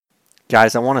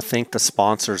Guys, I want to thank the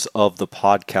sponsors of the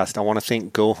podcast. I want to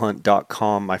thank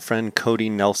GoHunt.com, my friend Cody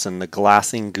Nelson, the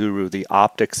glassing guru, the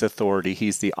optics authority.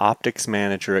 He's the optics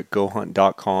manager at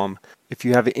GoHunt.com. If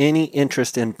you have any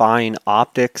interest in buying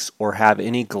optics or have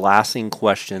any glassing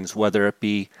questions, whether it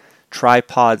be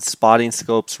tripods, spotting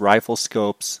scopes, rifle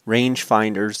scopes, range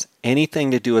finders,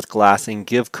 anything to do with glassing,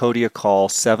 give Cody a call,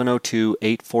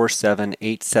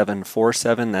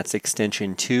 702-847-8747. That's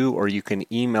extension 2, or you can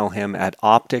email him at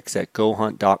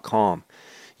optics@gohunt.com.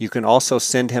 You can also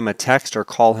send him a text or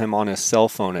call him on his cell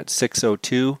phone at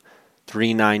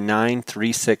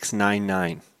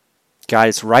 602-399-3699.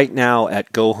 Guys, right now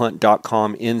at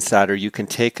GoHunt.com Insider, you can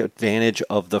take advantage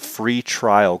of the free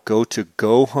trial. Go to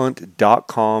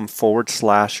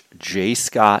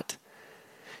GoHunt.com/JScott.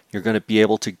 You're going to be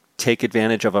able to take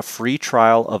advantage of a free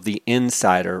trial of the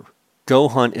Insider.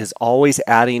 GoHunt is always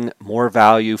adding more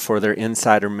value for their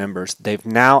Insider members. They've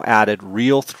now added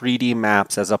real 3D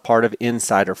maps as a part of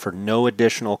Insider for no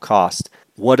additional cost.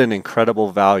 What an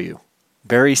incredible value.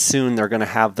 Very soon they're going to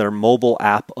have their mobile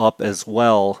app up as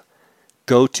well.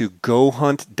 Go to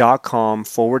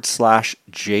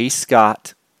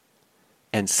GoHunt.com/JScott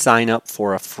and sign up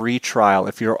for a free trial.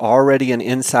 If you're already an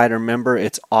Insider member,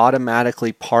 it's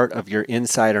automatically part of your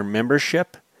Insider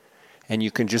membership. And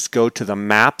you can just go to the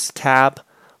Maps tab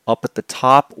up at the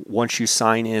top once you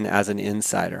sign in as an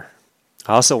Insider.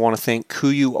 I also want to thank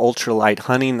KUIU Ultralight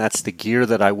Hunting. That's the gear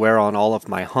that I wear on all of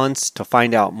my hunts. To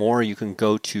find out more, you can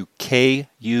go to KUIU.com,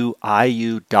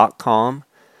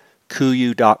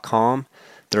 KUIU.com.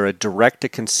 They're a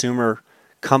direct-to-consumer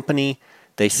company.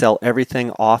 They sell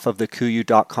everything off of the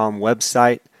KUIU.com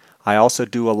website. I also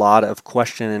do a lot of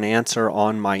question and answer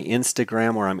on my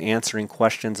Instagram where I'm answering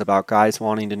questions about guys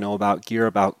wanting to know about gear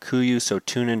about KUIU, so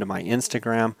tune into my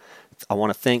Instagram. I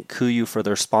want to thank KUIU for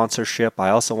their sponsorship. I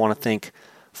also want to thank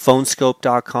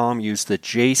Phonescope.com. Use the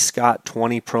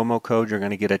JScott20 promo code. You're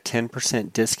going to get a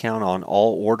 10% discount on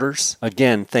all orders.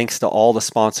 Again, thanks to all the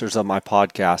sponsors of my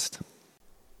podcast.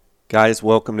 Guys,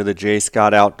 welcome to the J.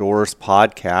 Scott Outdoors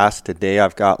podcast. Today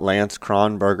I've got Lance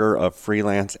Kronberger of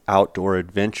Freelance Outdoor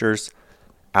Adventures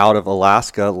out of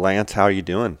Alaska. Lance, how are you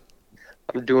doing?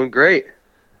 I'm doing great.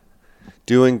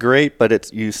 Doing great,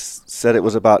 but you said it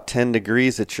was about 10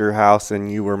 degrees at your house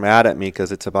and you were mad at me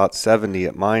because it's about 70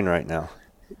 at mine right now.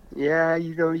 Yeah,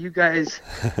 you guys,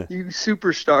 you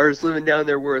superstars living down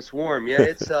there where it's warm.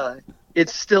 Yeah,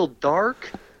 it's still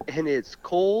dark. And it's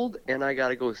cold, and I got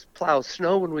to go plow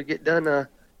snow when we get done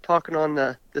talking on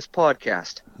this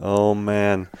podcast. Oh,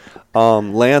 man.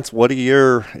 Lance, what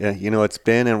are it's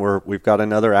been, and we've got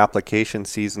another application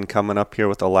season coming up here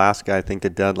with Alaska. I think the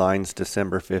deadline's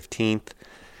December 15th,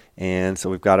 and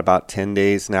so we've got about 10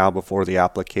 days now before the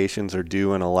applications are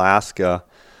due in Alaska.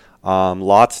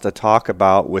 Lots to talk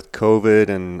about with COVID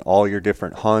and all your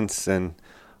different hunts, and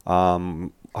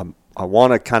I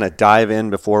want to kind of dive in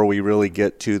before we really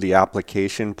get to the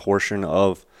application portion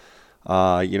of,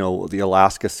 the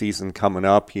Alaska season coming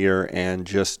up here, and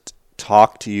just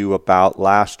talk to you about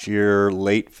last year,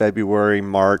 late February,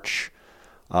 March,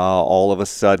 all of a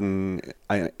sudden,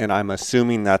 and I'm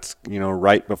assuming that's,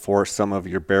 right before some of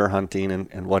your bear hunting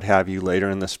and what have you later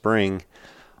in the spring.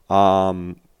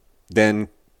 Then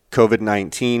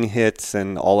COVID-19 hits,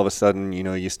 and all of a sudden,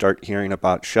 you start hearing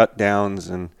about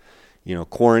shutdowns and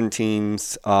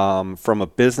quarantines. From a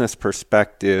business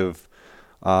perspective,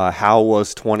 how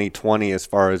was 2020 as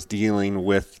far as dealing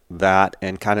with that,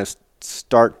 and kind of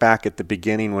start back at the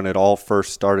beginning when it all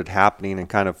first started happening and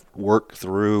kind of work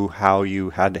through how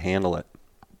you had to handle it?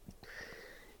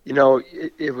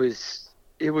 It was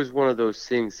one of those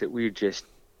things that we just,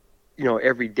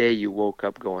 every day you woke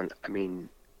up going,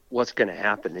 what's going to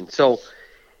happen? And so,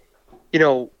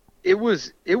 it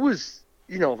was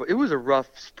a rough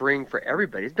spring for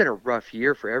everybody. It's been a rough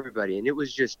year for everybody. And it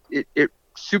was just, it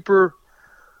super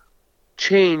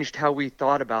changed how we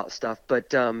thought about stuff.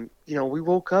 But, we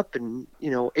woke up and,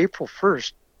 April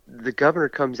 1st, the governor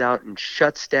comes out and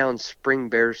shuts down spring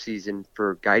bear season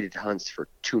for guided hunts for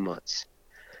 2 months,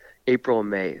 April and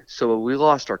May. So we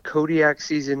lost our Kodiak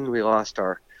season. We lost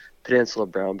our Peninsula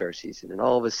brown bear season. And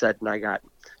all of a sudden I got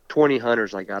 20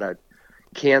 hunters I got to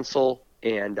cancel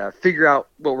and figure out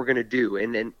what we're going to do.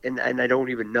 And I don't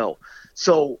even know.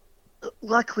 So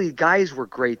luckily guys were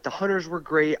great. The hunters were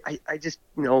great. I just,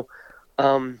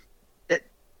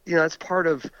 that's part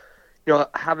of,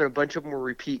 having a bunch of them were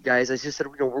repeat guys. I just said,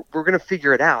 we're going to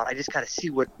figure it out. I just got to see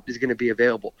what is going to be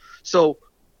available. So,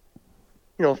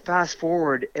 fast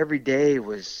forward, every day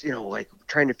was, like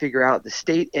trying to figure out. The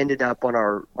state ended up on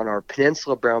our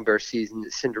Peninsula brown bear season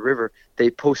at Cinder River. They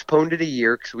postponed it a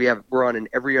year because we're on an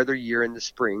every other year in the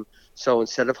spring. So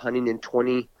instead of hunting in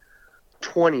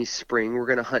 2020 spring, we're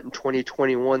going to hunt in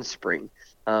 2021 spring,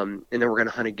 and then we're going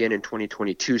to hunt again in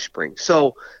 2022 spring.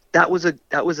 So that was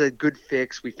a good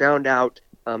fix. We found out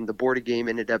the Board of Game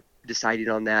ended up deciding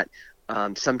on that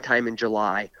sometime in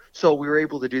July. So we were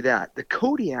able to do that. The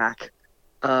Kodiak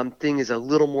thing is a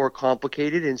little more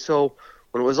complicated, and so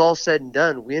when it was all said and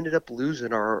done, we ended up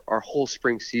losing our whole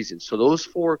spring season. So those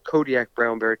 4 Kodiak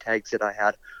brown bear tags that I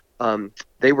had,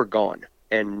 they were gone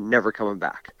and never coming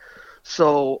back.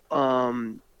 So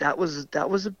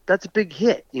that's a big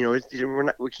hit.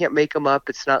 We can't make them up.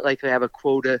 It's not like they have a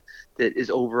quota that is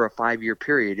over a 5-year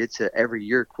period. It's a every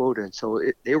year quota, and so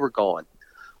they were gone.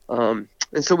 And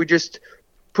so we just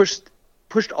pushed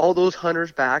all those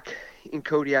hunters back in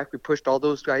Kodiak. We pushed all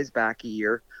those guys back a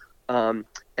year. And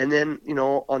then,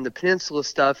 on the Peninsula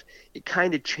stuff, it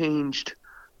kind of changed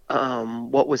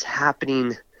what was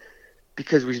happening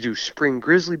because we do spring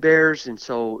grizzly bears. And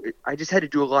so I just had to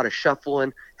do a lot of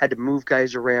shuffling, had to move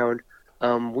guys around.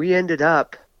 We ended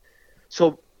up,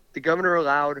 so the governor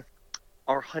allowed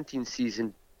our hunting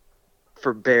season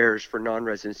for bears, for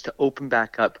non-residents, to open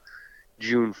back up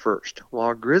June 1st. Well,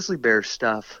 our grizzly bear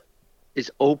stuff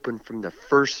is open from the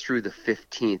 1st through the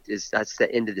 15th. That's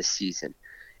the end of the season.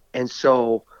 And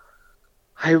so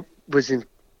I was in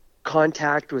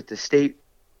contact with the state,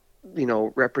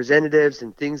 representatives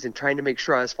and things, and trying to make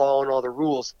sure I was following all the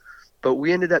rules. But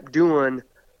we ended up doing,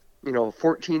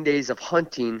 14 days of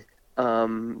hunting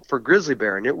for grizzly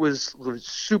bear, and it was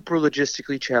super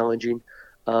logistically challenging.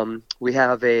 We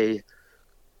have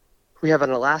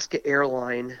an Alaska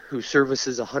airline who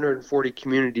services 140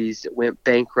 communities that went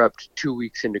bankrupt 2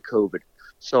 weeks into COVID.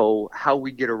 So how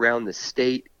we get around the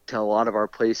state to a lot of our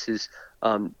places,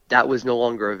 that was no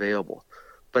longer available.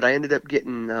 But I ended up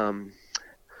getting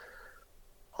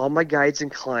all my guides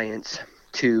and clients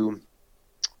to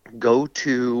go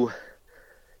to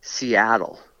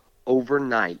Seattle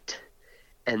overnight,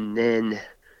 and then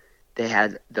they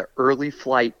had the early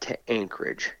flight to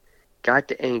Anchorage. Got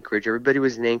to Anchorage. Everybody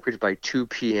was in Anchorage by 2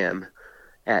 p.m.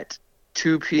 At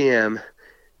 3 p.m.,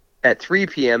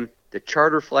 the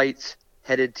charter flights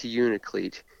headed to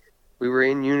Unalakleet. We were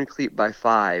in Unalakleet by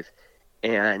 5,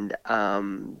 and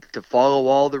to follow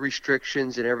all the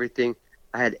restrictions and everything,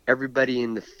 I had everybody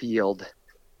in the field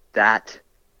that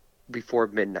before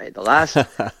midnight. The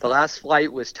last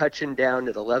flight was touching down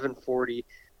at 11:40.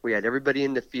 We had everybody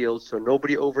in the field, so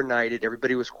nobody overnighted.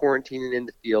 Everybody was quarantining in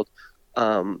the field.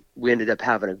 We ended up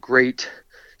having a great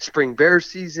spring bear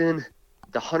season.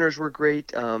 The hunters were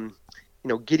great.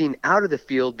 Getting out of the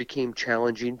field became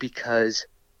challenging because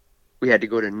we had to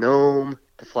go to Nome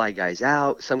to fly guys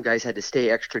out. Some guys had to stay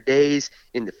extra days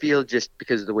in the field just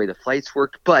because of the way the flights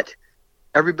worked. But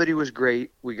everybody was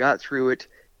great. We got through it,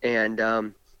 and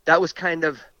that was kind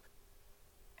of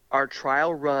our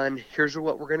trial run. Here's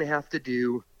what we're going to have to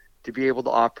do to be able to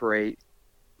operate.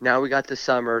 Now we got the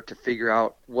summer to figure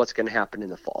out what's going to happen in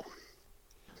the fall.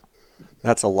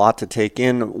 That's a lot to take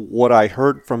in. What I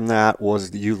heard from that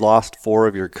was you lost 4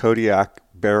 of your Kodiak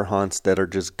bear hunts that are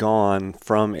just gone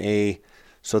from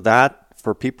so that,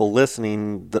 for people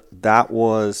listening, that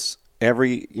was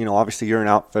obviously you're an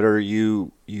outfitter,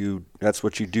 you that's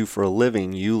what you do for a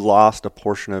living. You lost a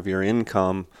portion of your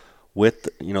income with,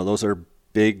 those are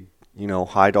big,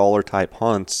 high dollar type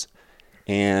hunts.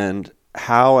 And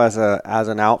how, as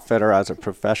an outfitter, as a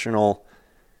professional,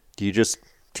 do you just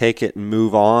take it and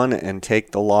move on and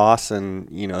take the loss and,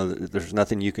 there's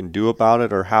nothing you can do about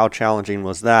it? Or how challenging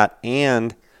was that?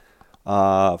 And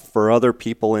for other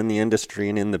people in the industry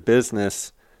and in the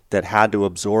business that had to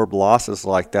absorb losses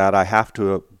like that, I have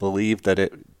to believe that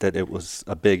it was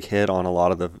a big hit on a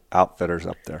lot of the outfitters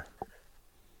up there.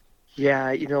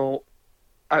 Yeah,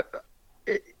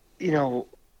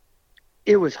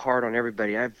 it was hard on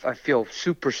everybody. I feel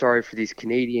super sorry for these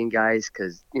Canadian guys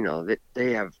because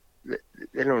they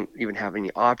don't even have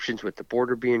any options with the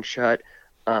border being shut.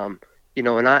 And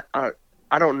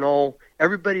I don't know.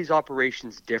 Everybody's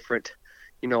operation's different.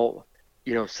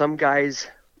 Some guys,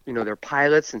 they're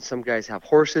pilots, and some guys have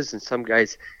horses, and some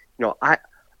guys, I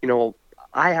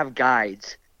have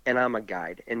guides, and I'm a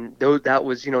guide, and that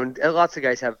was, lots of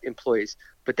guys have employees,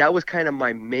 but that was kind of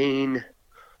my main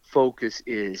focus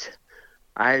is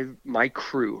my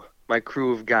crew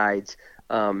of guides.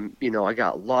 I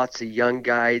got lots of young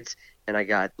guides, and I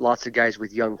got lots of guys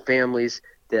with young families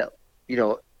that,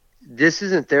 this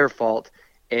isn't their fault.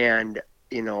 And,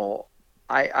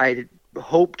 I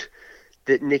hoped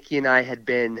that Nikki and I had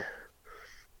been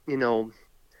you know,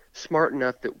 smart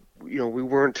enough that, we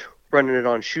weren't running it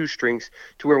on shoestrings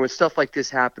to where when stuff like this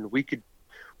happened, we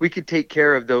could take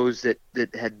care of those that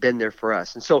had been there for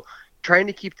us. And so trying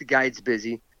to keep the guides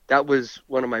busy, that was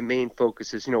one of my main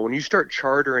focuses. When you start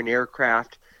chartering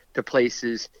aircraft to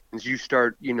places and you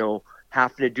start,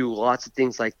 having to do lots of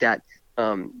things like that,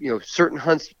 certain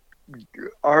hunts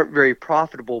aren't very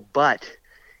profitable, but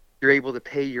you're able to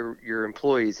pay your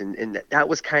employees. And that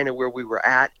was kind of where we were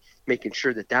at, making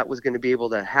sure that was going to be able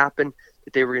to happen,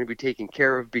 that they were going to be taken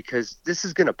care of, because this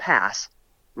is going to pass.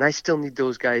 And I still need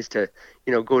those guys to,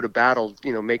 go to battle,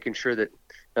 making sure that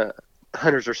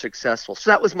hunters are successful.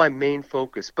 So that was my main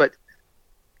focus. But,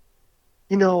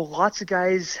 lots of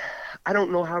guys, I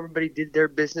don't know how everybody did their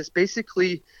business.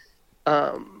 Basically,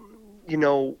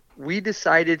 we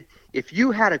decided if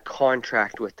you had a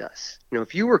contract with us,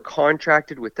 if you were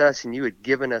contracted with us and you had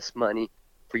given us money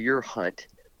for your hunt,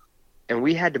 and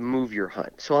we had to move your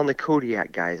hunt. So on the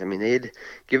Kodiak guys, I mean, they had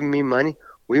given me money.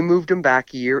 We moved them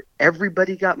back a year.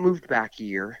 Everybody got moved back a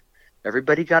year.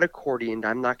 Everybody got accordioned.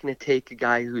 I'm not going to take a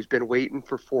guy who's been waiting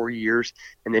for 4 years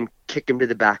and then kick him to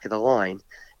the back of the line.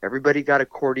 Everybody got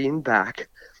accordioned back.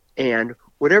 And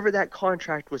whatever that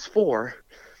contract was for,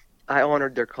 I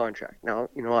honored their contract. Now,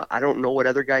 I don't know what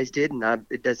other guys did, and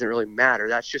it doesn't really matter.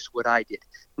 That's just what I did.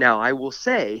 Now, I will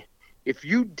say, if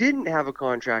you didn't have a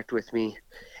contract with me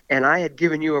and I had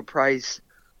given you a price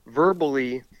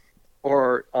verbally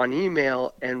or on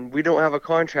email and we don't have a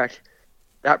contract,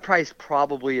 that price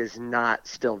probably is not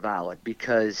still valid,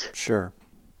 because Sure.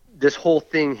 this whole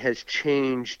thing has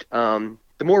changed. The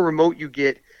more remote you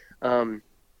get, the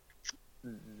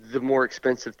more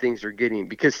expensive things are getting,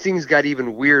 because things got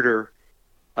even weirder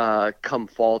come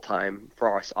fall time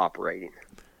for us operating.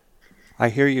 I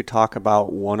hear you talk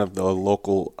about one of the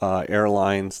local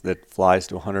airlines that flies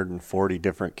to 140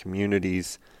 different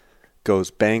communities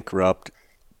goes bankrupt.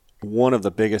 One of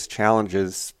the biggest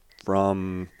challenges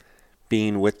from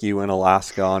being with you in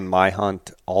Alaska on my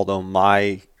hunt, although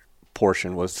my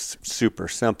portion was super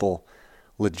simple,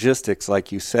 logistics,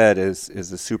 like you said, is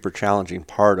a super challenging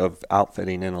part of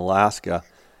outfitting in Alaska.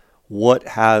 What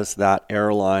has that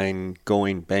airline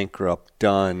going bankrupt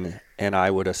done? And I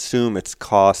would assume it's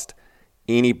cost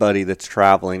anybody that's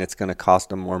traveling, it's going to cost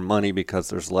them more money because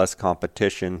there's less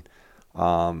competition.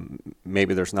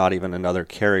 Maybe there's not even another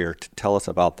carrier. Tell us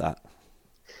about that.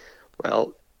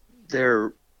 Well,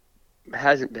 there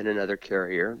hasn't been another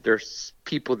carrier. There's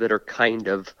people that are kind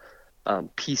of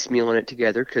piecemealing it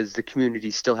together, because the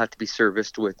communities still have to be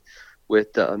serviced with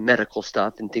medical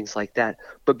stuff and things like that.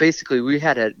 But basically, we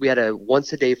had a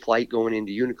once a day flight going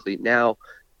into Unalakleet. Now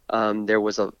there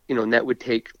was and that would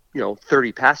take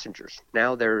 30 passengers.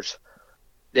 Now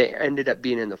they ended up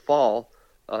being in the fall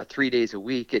 3 days a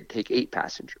week. It'd take 8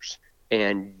 passengers,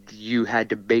 and you had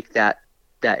to make that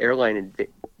airline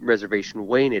reservation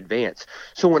way in advance.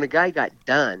 So when a guy got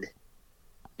done,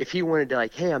 if he wanted to,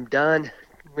 like, hey, I'm done,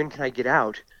 when can I get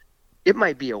out? It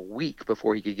might be a week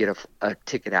before he could get a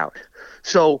ticket out.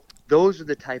 So those are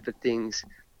the type of things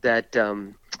that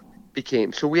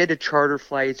became. So we had to charter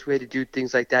flights. We had to do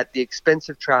things like that. The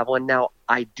expensive travel. And now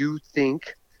I do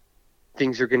think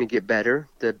things are going to get better.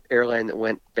 The airline that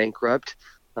went bankrupt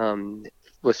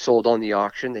was sold on the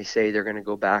auction. They say they're going to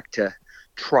go back to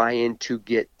trying to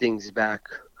get things back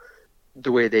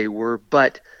the way they were.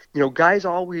 But, guys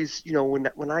always,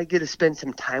 when I get to spend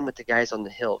some time with the guys on the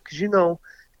hill, because,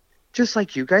 just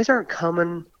like you guys aren't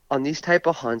coming on these type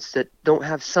of hunts that don't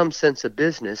have some sense of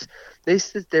business. They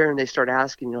sit there and they start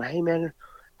asking, hey man,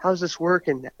 how's this work?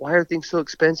 And why are things so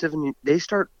expensive? And they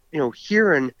start,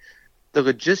 hearing the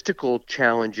logistical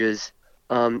challenges.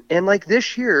 And like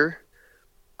this year,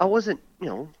 I wasn't,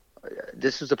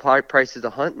 this was the price of the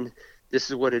hunt and this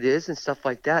is what it is and stuff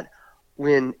like that.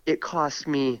 When it cost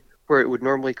me, where it would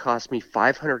normally cost me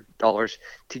 $500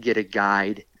 to get a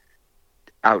guide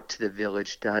out to the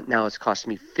village done, now it's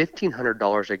costing me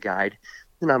 $1,500 a guide,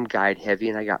 and I'm guide heavy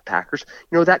and I got packers.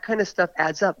 That kind of stuff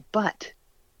adds up. But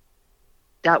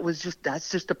that's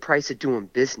just the price of doing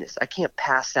business. I can't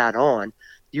pass that on.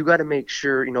 You got to make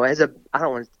sure, I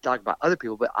don't want to talk about other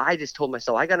people, but I just told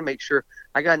myself I got to make sure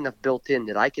I got enough built in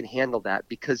that I can handle that,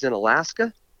 because in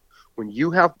Alaska, when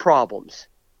you have problems,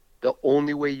 the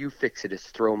only way you fix it is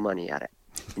throw money at it.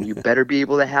 And you better be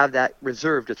able to have that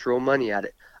reserve to throw money at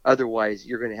it. Otherwise,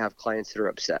 you're going to have clients that are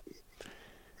upset.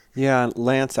 Yeah,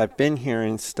 Lance, I've been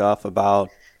hearing stuff about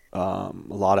a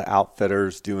lot of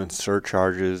outfitters doing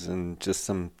surcharges and just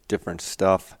some different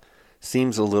stuff.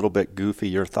 Seems a little bit goofy.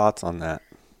 Your thoughts on that?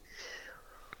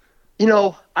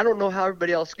 I don't know how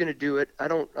everybody else is going to do it.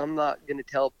 I'm not going to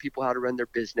tell people how to run their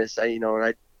business. I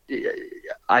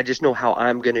I just know how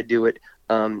I'm going to do it.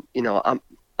 You know,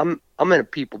 I'm in a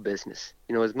people business.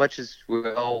 You know, as much as we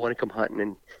all want to come hunting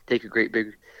and take a great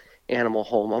big animal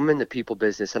home, I'm in the people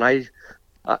business. And I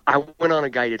went on a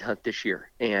guided hunt this year,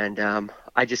 and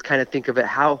I just kind of think of it,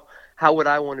 how would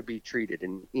I want to be treated?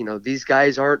 And you know, these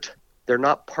guys they're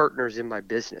not partners in my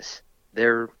business.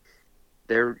 They're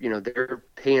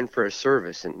paying for a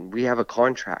service, and we have a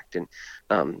contract, and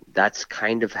that's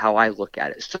kind of how I look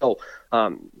at it. So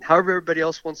however everybody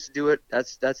else wants to do it,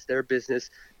 that's their business.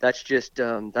 That's just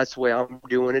that's the way I'm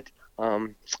doing it.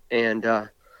 And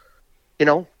you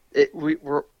know,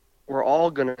 we're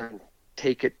all gonna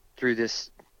take it through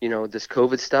this, you know, this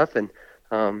COVID stuff, and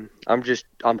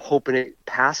I'm hoping it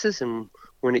passes, and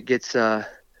when it gets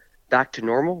back to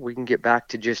normal, we can get back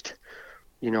to just,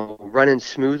 you know, running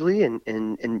smoothly, and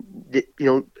you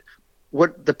know,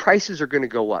 what the prices are going to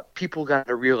go up. People got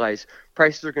to realize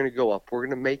prices are going to go up. We're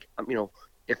going to make, you know,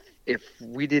 if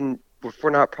we're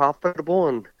not profitable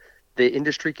and the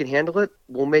industry can handle it,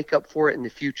 we'll make up for it in the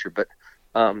future. But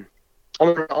I'm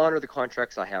going to honor the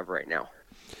contracts I have right now.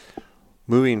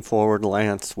 Moving forward,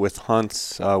 Lance, with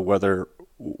hunts,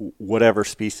 whatever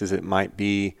species it might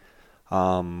be,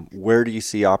 where do you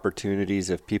see opportunities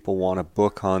if people want to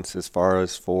book hunts as far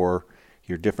as for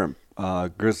your different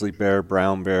grizzly bear,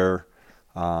 brown bear,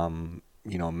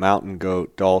 you know, mountain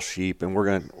goat, Dall sheep, and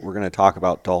we're gonna talk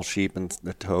about Dall sheep and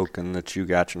the toque and the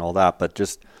Chugach and all that, but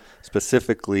just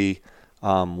specifically,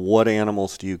 what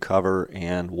animals do you cover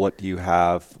and what do you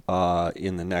have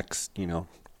in the next, you know,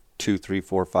 2, 3,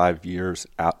 4, 5 years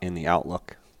out in the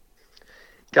outlook?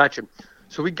 Gotcha.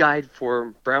 So we guide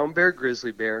for brown bear,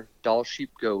 grizzly bear, Dall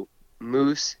sheep, goat,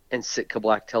 moose, and Sitka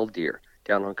black-tailed deer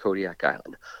down on Kodiak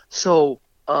Island. So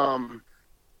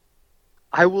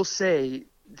I will say,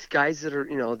 guys that are,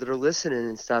 you know, that are listening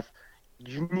and stuff,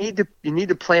 you need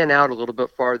to plan out a little bit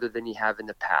farther than you have in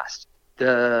the past.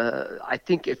 I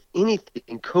think if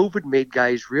anything, COVID made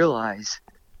guys realize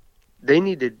they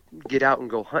need to get out and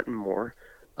go hunting more,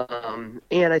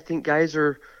 and I think guys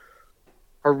are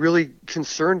really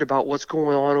concerned about what's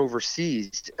going on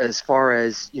overseas as far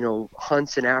as, you know,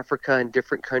 hunts in Africa and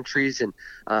different countries. And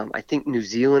I think New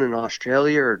Zealand and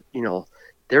Australia are, you know,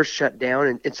 they're shut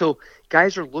down. And so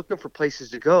guys are looking for places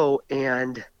to go,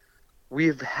 and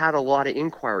we've had a lot of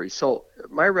inquiries. So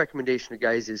my recommendation to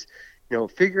guys is, you know,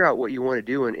 figure out what you want to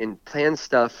do and plan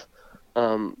stuff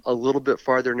a little bit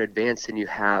farther in advance than you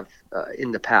have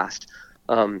in the past.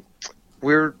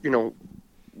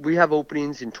 We have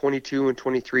openings in 22 and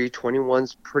 23.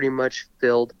 21's pretty much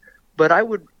filled, but I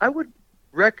would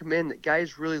recommend that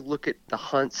guys really look at the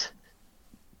hunts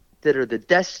that are the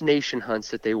destination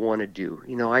hunts that they want to do.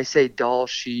 You know, I say Dall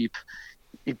sheep,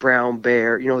 brown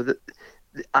bear. You know,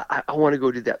 I want to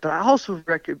go do that, but I also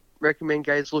recommend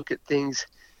guys look at things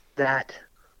that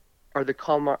are the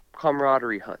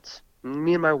camaraderie hunts.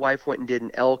 Me and my wife went and did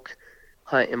an elk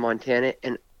hunt in Montana,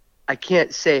 and I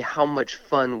can't say how much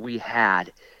fun we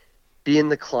had being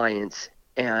the clients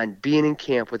and being in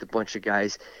camp with a bunch of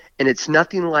guys. And it's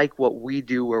nothing like what we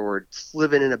do where we're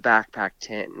living in a backpack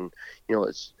tent. And,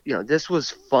 this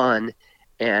was fun,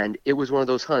 and it was one of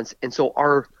those hunts. And so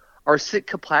our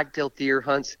Sitka black-tailed deer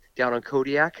hunts down on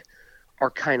Kodiak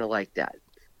are kind of like that.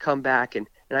 Come back and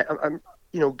I'm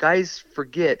guys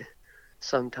forget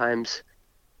sometimes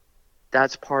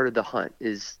that's part of the hunt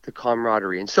is the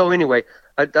camaraderie. And so anyway,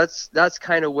 that's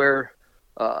kind of where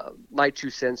my 2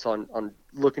 cents on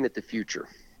looking at the future.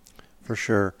 For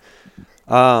sure.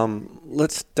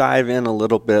 Let's dive in a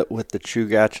little bit with the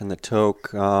Chugach and the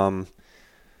toque,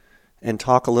 and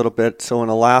talk a little bit. So in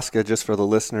Alaska, just for the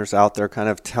listeners out there, kind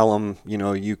of tell them,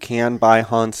 you can buy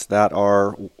hunts that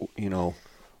are,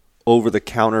 over the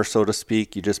counter, so to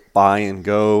speak. You just buy and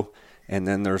go. And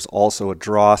then there's also a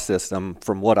draw system.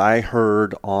 From what I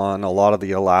heard on a lot of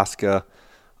the Alaska,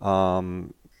 buy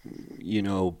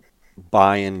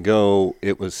and go,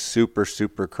 it was super,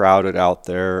 super crowded out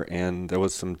there, and there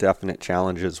was some definite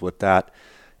challenges with that.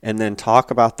 And then talk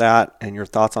about that and your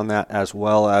thoughts on that, as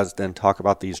well as then talk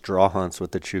about these draw hunts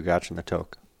with the Chugach and the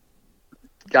toque.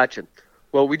 Gotcha.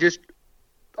 Well,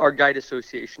 our guide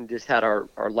association just had our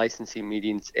licensing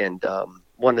meetings, and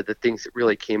one of the things that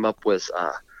really came up was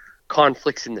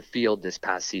conflicts in the field this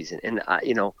past season. And,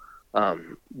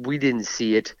 we didn't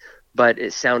see it, but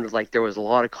it sounded like there was a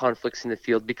lot of conflicts in the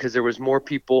field because there was more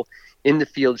people in the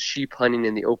field sheep hunting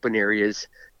in the open areas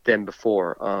than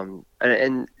before.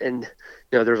 And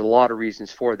there's a lot of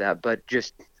reasons for that, but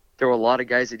just there were a lot of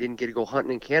guys that didn't get to go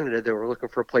hunting in Canada that were looking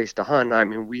for a place to hunt. I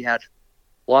mean, we had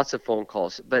lots of phone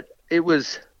calls, but it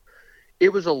was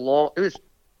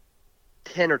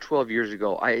 10 or 12 years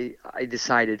ago. I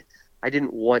decided I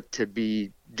didn't want to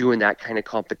be doing that kind of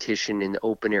competition in the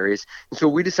open areas. And so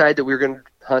we decided that we were going to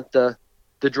hunt the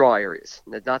draw areas.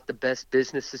 That's not the best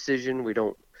business decision. We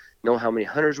don't know how many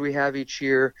hunters we have each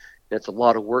year. That's a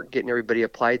lot of work getting everybody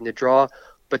applied in the draw.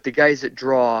 But the guys that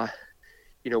draw,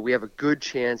 we have a good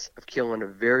chance of killing a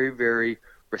very, very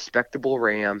respectable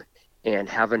ram and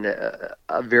having a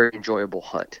very enjoyable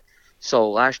hunt.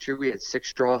 So last year we had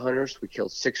 6 draw hunters. We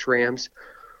killed 6 rams.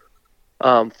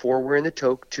 4 were in the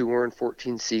toke, 2 were in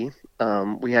 14C.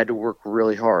 We had to work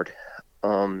really hard.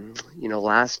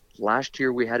 Last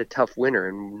year we had a tough winter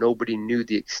and nobody knew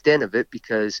the extent of it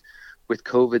because with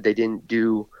COVID they didn't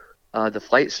do the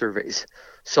flight surveys.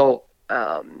 So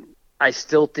I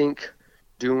still think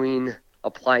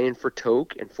applying for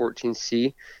toke and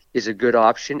 14C is a good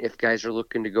option if guys are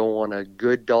looking to go on a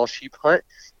good Dall sheep hunt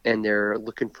and they're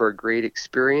looking for a great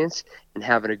experience and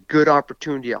having a good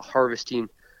opportunity at harvesting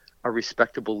a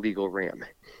respectable legal ram.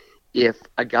 If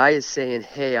a guy is saying,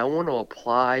 hey, I want to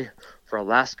apply for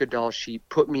Alaska Dall sheep,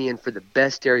 put me in for the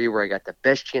best area where I got the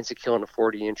best chance of killing a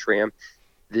 40-inch ram,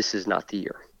 this is not the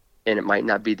year. And it might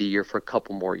not be the year for a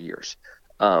couple more years.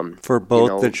 For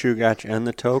both the Chugach and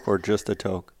the toke, or just the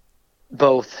toke?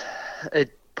 Both.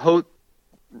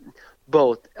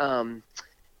 Both.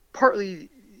 Partly,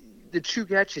 the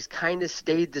Chugach has kind of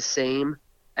stayed the same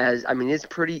it's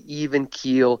pretty even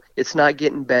keel. It's not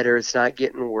getting better. It's not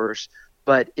getting worse.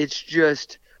 But it's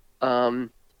just, the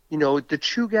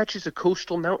Chugach is a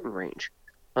coastal mountain range.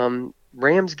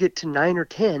 Rams get to 9 or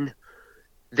 10,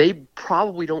 they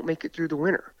probably don't make it through the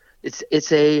winter. It's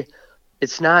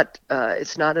not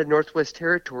a Northwest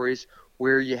Territories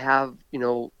where you have,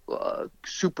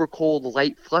 super cold,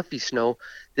 light, fluffy snow.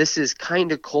 This is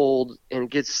kind of cold and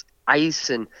gets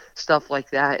ice and stuff like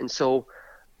that. And so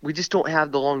we just don't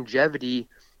have the longevity.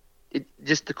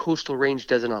 The coastal range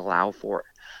doesn't allow for it.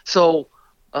 So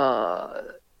I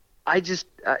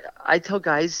tell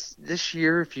guys this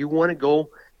year, if you want to go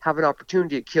have an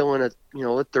opportunity at killing a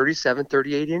 37,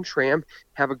 38-inch ram,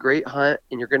 have a great hunt,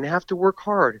 and you're going to have to work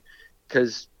hard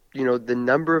because, the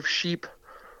number of sheep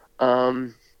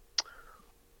aren't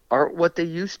what they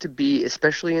used to be,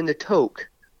 especially in the toke,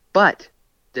 but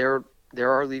there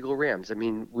are legal rams. I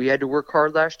mean, we had to work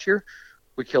hard last year.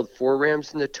 We killed 4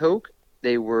 rams in the toke.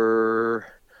 They were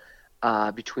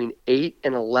between 8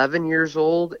 and 11 years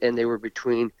old, and they were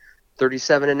between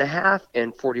 37 and a half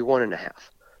and 41 and a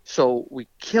half. So we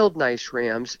killed nice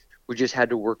rams. We just had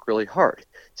to work really hard.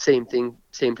 Same thing,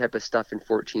 same type of stuff in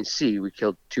 14C. We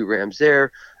killed 2 rams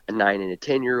there, a 9 and a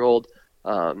 10-year-old.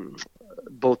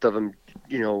 Both of them,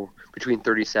 between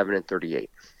 37 and 38.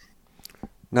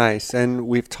 Nice. And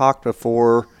we've talked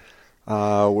before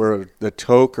where the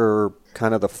toke are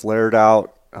kind of the flared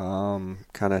out,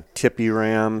 kind of tippy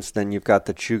rams. Then you've got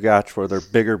the Chugach where they're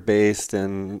bigger based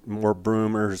and more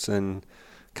broomers and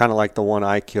kind of like the one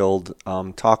I killed.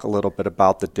 Talk a little bit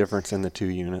about the difference in the 2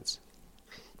 units.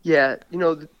 Yeah,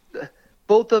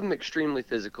 both of them extremely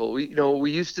physical.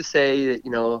 We used to say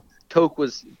that, toke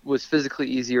was physically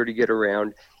easier to get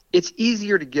around. It's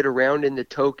easier to get around in the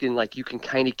toke, and like you can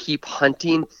kind of keep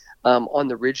hunting on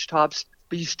the ridge tops,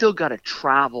 but you still got to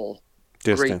travel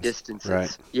great distances.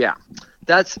 Right. Yeah,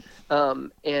 that's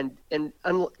like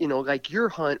your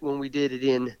hunt when we did it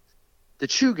in the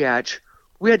Chugach,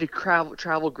 we had to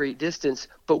travel great distance,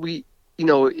 but we,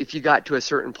 if you got to a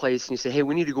certain place and you say, hey,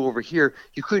 we need to go over here,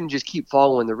 you couldn't just keep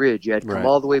following the ridge. You had to come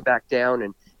all the way back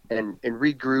down and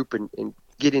regroup and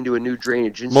get into a new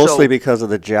drainage. And mostly because of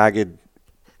the jagged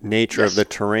nature of the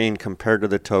terrain compared to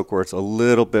the toke, where it's a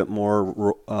little bit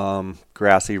more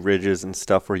grassy ridges and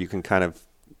stuff where you can kind of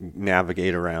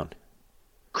navigate around.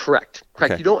 Correct.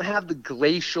 Okay. You don't have the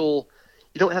glacial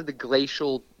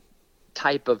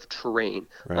type of terrain.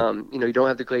 Right. You don't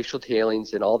have the glacial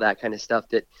tailings and all that kind of stuff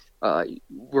that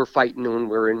we're fighting when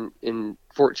we're in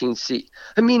 14C.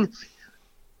 I mean,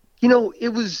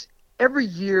 it was every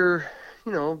year,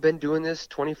 been doing this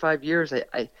 25 years.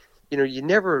 You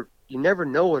never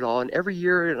know it all. And every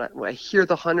year, and I hear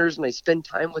the hunters and I spend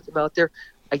time with them out there,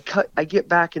 I get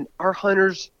back, and our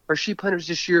sheep hunters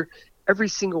this year, every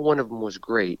single one of them was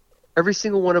great. Every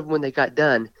single one of them, when they got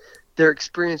done, their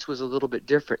experience was a little bit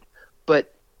different.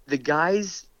 But the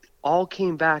guys all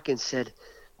came back and said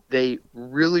they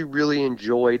really, really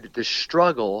enjoyed the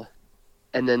struggle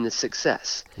and then the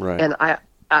success. Right. And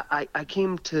I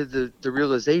came to the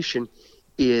realization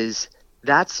is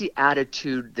that's the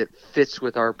attitude that fits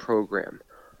with our program.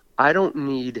 I don't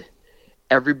need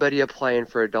everybody applying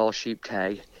for a Dall sheep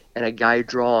tag and a guy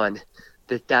drawn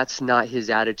that's not his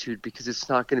attitude, because it's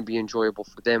not going to be enjoyable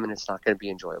for them and it's not going to be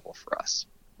enjoyable for us.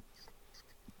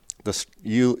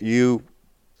 You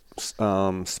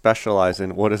specialize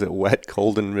in, what is it, wet,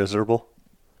 cold, and miserable?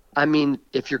 I mean,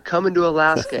 if you're coming to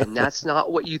Alaska and that's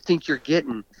not what you think you're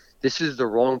getting, this is the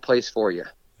wrong place for you.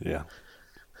 Yeah.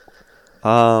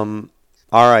 All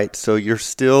right. So you're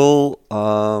still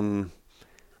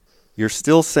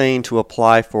saying to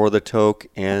apply for the toque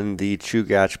and the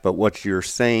Chugach, but what you're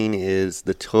saying is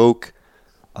the toque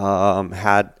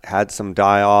had some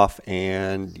die off,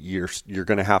 and you're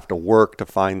going to have to work to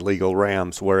find legal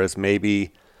rams. Whereas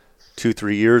maybe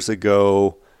 2-3 years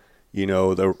ago,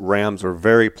 the rams were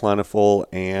very plentiful,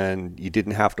 and you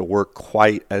didn't have to work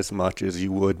quite as much as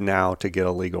you would now to get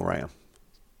a legal ram.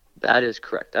 That is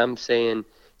correct. I'm saying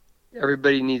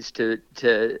everybody needs to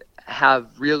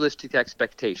have realistic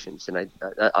expectations, and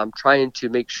I'm trying to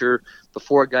make sure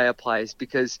before a guy applies,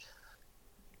 because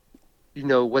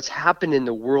what's happened in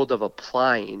the world of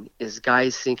applying is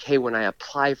guys think, hey, when I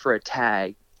apply for a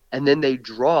tag and then they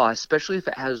draw, especially if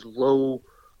it has low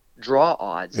draw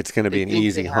odds, it's going to be an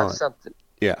easy hunt.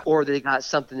 Yeah. Or they got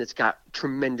something that's got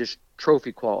tremendous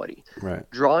trophy quality. Right.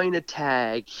 Drawing a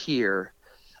tag here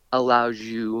allows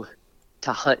you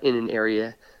to hunt in an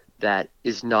area that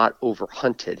is not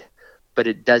overhunted, but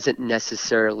it doesn't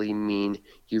necessarily mean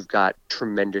you've got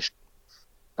tremendous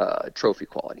trophy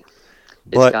quality.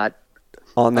 It's got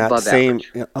on that same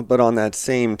average. But on that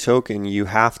same token, you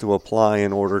have to apply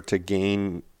in order to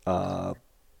gain the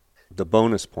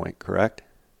bonus point, correct?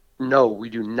 No, we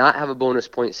do not have a bonus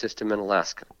point system in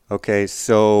Alaska. Okay,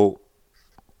 so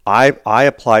I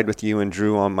applied with you and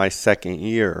Drew on my second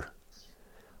year.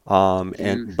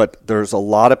 But there's a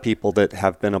lot of people that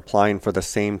have been applying for the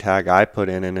same tag I put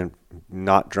in and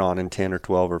not drawn in 10 or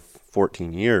 12 or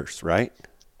 14 years, right?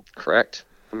 Correct.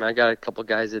 I mean, I got a couple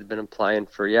guys that have been applying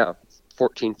for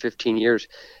 14, 15 years,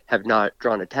 have not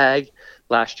drawn a tag.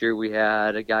 Last year we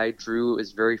had a guy, Drew,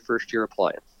 his very first year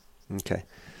applying. Okay.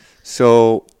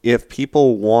 So if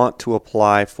people want to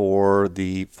apply for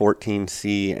the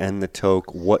 14C and the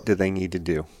toque, what do they need to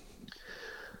do?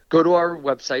 Go to our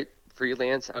website,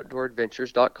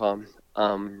 freelanceoutdooradventures.com.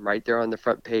 Right there on the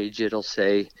front page, it'll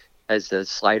say, as the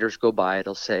sliders go by,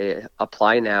 it'll say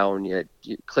apply now, and you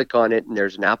click on it, and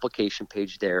there's an application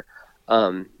page there.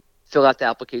 Fill out the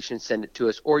application, send it to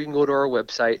us, or you can go to our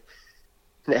website,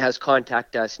 and it has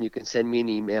contact us, and you can send me an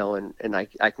email, and I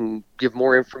can give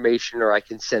more information, or I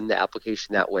can send the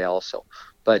application that way also.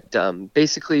 But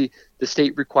basically, the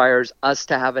state requires us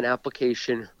to have an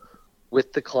application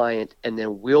with the client, and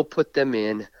then we'll put them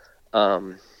in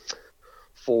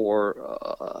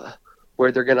for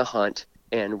where they're going to hunt,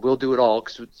 and we'll do it all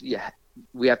because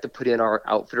we have to put in our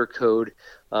outfitter code.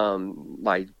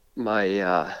 My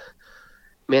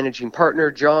managing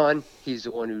partner, John, he's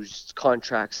the one who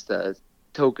contracts the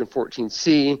token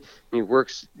 14C, and he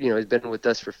works, he's been with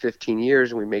us for 15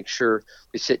 years, and we make sure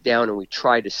we sit down and we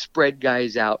try to spread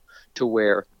guys out to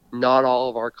where not all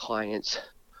of our clients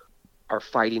are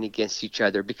fighting against each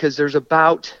other, because there's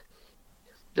about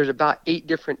 8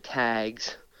 different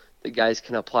tags that guys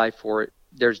can apply for it.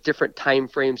 There's different time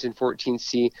frames in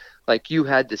 14C. Like you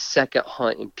had the second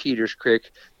hunt in Peters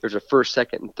Creek. There's a first,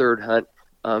 second, and third hunt.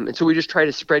 And so we just try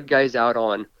to spread guys out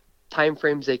on time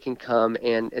frames they can come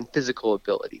and physical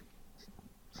ability.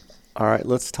 All right,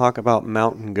 let's talk about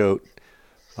mountain goat.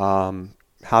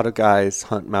 How do guys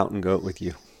hunt mountain goat with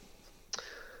you?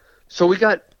 So we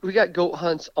got goat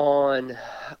hunts on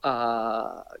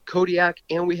Kodiak,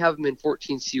 and we have them in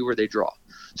 14C where they draw.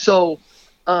 So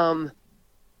the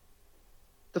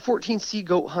 14C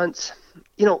goat hunts,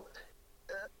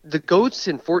 the goats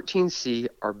in 14C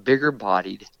are bigger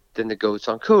bodied than the goats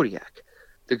on Kodiak.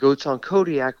 The goats on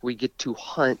Kodiak we get to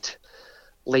hunt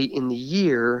late in the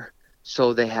year,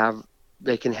 so they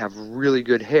can have really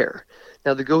good hair.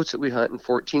 Now the goats that we hunt in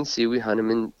 14C, we hunt them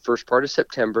in first part of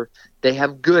September. They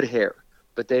have good hair,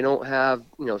 but they don't have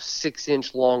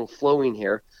 6-inch long flowing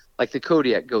hair like the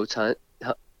Kodiak goats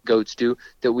do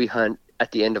that we hunt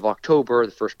at the end of October or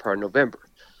the first part of November.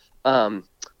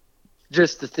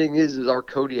 Just the thing is our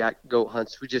Kodiak goat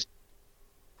hunts,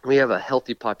 we have a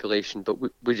healthy population, but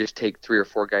we just take 3 or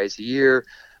 4 guys a year.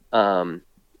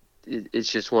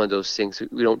 It's just one of those things.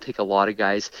 We don't take a lot of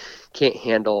guys, can't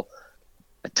handle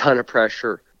a ton of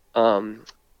pressure. And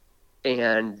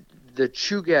the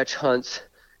Chugach hunts,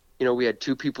 we had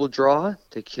 2 people draw.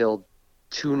 They killed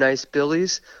 2 nice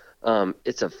billies.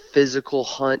 It's a physical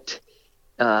hunt,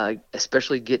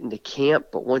 especially getting to camp.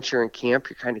 But once you're in camp,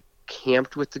 you're kind of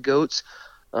camped with the goats.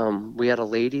 We had a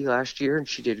lady last year, and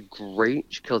she did great.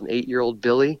 She killed an 8-year-old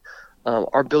billy.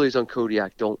 Our billies on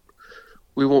Kodiak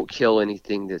we won't kill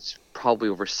anything that's probably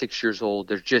over 6 years old.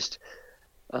 They're just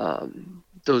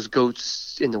those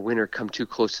goats in the winter come too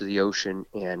close to the ocean,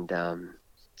 and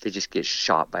they just get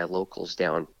shot by locals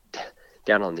down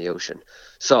on the ocean.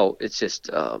 So it's just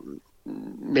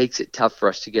makes it tough for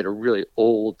us to get a really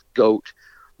old goat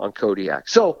on Kodiak.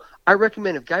 So I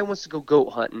recommend if a guy wants to go goat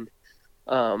hunting,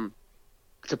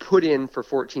 to put in for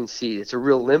 14 seed. It's a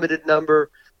real limited number.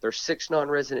 There's 6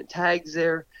 non-resident tags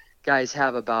there. Guys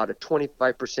have about a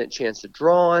 25% chance of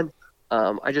drawing.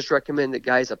 I just recommend that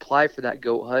guys apply for that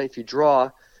goat hunt. If you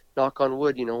draw, knock on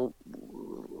wood,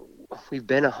 we've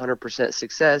been 100%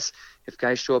 success if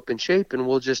guys show up in shape, and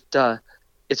we'll just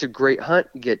it's a great hunt.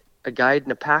 You get a guide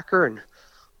and a packer, and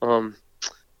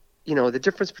the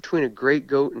difference between a great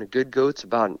goat and a good goat's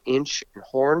about an inch in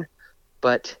horn,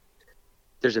 but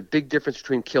there's a big difference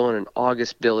between killing an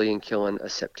August billy and killing a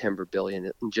September billy,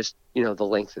 and just the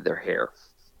length of their hair.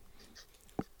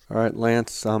 All right,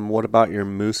 Lance, what about your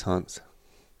moose hunts?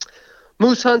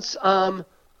 Moose hunts,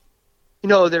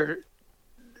 they're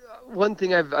one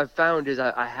thing I've found is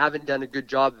I haven't done a good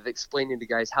job of explaining to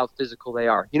guys how physical they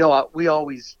are. We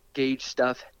always gauge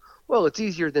stuff. Well, it's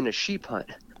easier than a sheep hunt.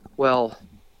 Well,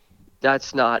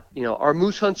 that's not. Our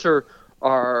moose hunts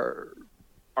are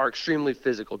extremely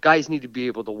physical. Guys need to be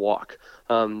able to walk.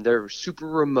 They're super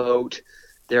remote.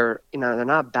 They're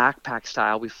not backpack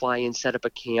style. We fly in, set up a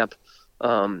camp.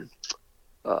 You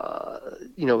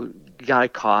got a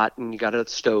cot and you got a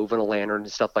stove and a lantern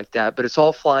and stuff like that. But it's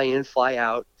all fly in, fly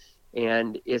out.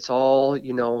 And it's all,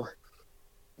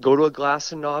 go to a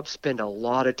glassing knob, spend a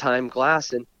lot of time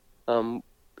glassing.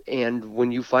 And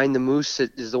when you find the moose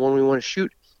that is the one we want to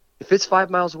shoot, if it's 5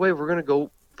 miles away, we're going to go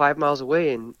 5 miles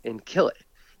away and kill it.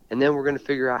 And then we're going to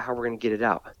figure out how we're going to get it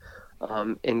out.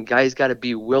 And guys got to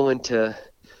be willing to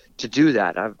do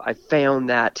that. I found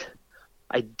that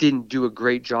I didn't do a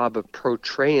great job of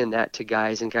portraying that to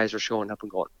guys, and guys are showing up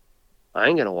and going, I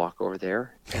ain't going to walk over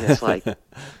there. And it's like,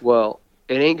 well,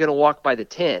 it ain't going to walk by the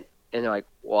tent. And they're like,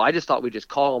 well, I just thought we'd just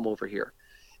call them over here.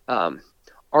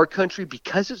 Our country,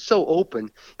 because it's so open,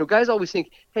 guys always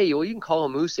think, hey, well, you can call a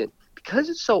moose in. Because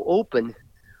it's so open,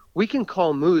 we can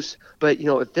call moose, but,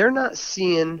 if they're not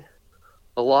seeing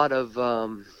a lot of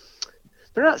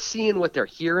they're not seeing what they're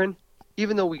hearing,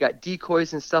 even though we got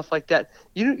decoys and stuff like that,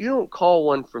 you don't call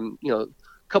one from, a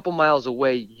couple miles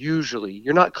away usually.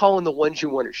 You're not calling the ones you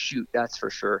want to shoot, that's for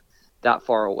sure, that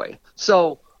far away.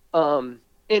 So,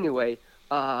 anyway,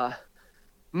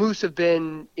 moose have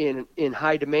been in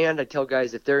high demand. I tell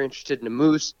guys if they're interested in a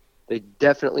moose, they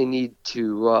definitely need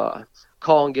to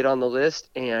call and get on the list,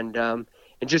 and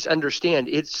just understand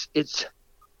it's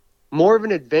more of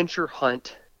an adventure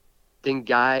hunt than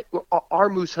our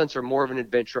moose hunts are more of an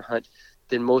adventure hunt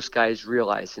than most guys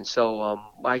realize. And so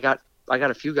I got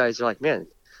a few guys that are like, man,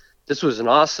 this was an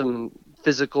awesome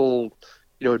physical,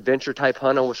 adventure type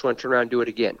hunt. I just want to turn around and do it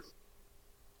again.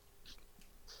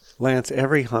 Lance,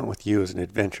 every hunt with you is an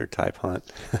adventure type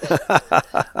hunt.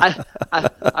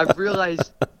 I've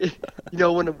realized,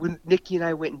 when Nikki and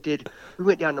I we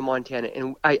went down to Montana,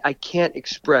 and I can't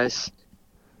express,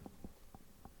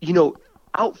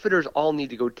 outfitters all need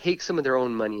to go take some of their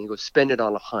own money and go spend it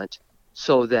on a hunt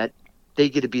so that they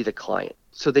get to be the client.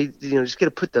 So they, just get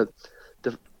to put the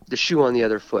shoe on the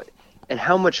other foot. And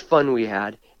how much fun we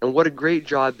had, and what a great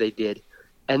job they did.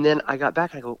 And then I got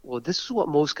back and I go, well, this is what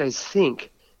most guys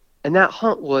think. And that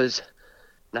hunt was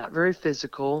not very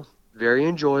physical, very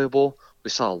enjoyable. We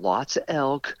saw lots of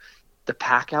elk. The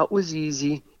pack out was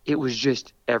easy. It was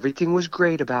just, everything was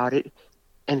great about it.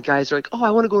 And guys are like, oh,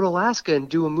 I want to go to Alaska and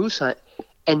do a moose hunt.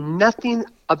 And nothing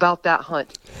about that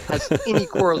hunt has any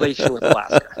correlation with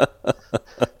Alaska.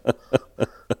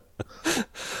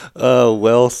 Oh,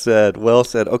 well said. Well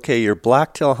said. Okay, your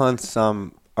blacktail hunts,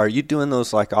 are you doing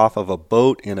those like off of a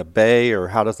boat in a bay, or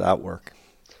how does that work?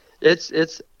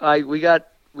 We got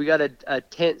a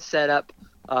tent set up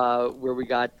where we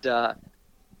got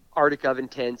Arctic oven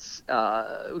tents.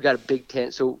 We got a big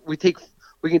tent, so we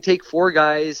can take 4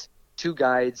 guys, 2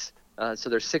 guides. So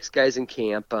there's 6 guys in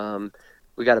camp.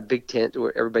 We got a big tent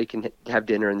where everybody can have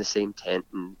dinner in the same tent,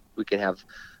 and we can have,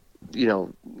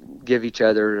 give each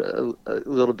other a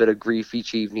little bit of grief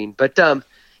each evening. But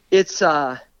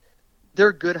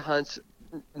they're good hunts.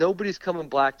 Nobody's coming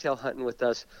blacktail hunting with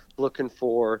us looking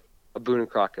for a Boone and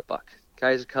Crockett buck.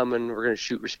 Guys are coming. We're going to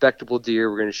shoot respectable deer.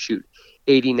 We're going to shoot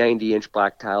 80, 90-inch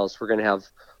blacktails. We're going to have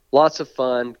lots of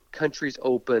fun. Country's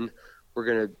open. We're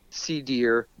going to see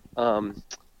deer.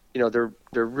 They're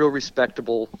real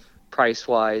respectable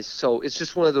price-wise. So it's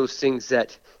just one of those things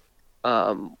that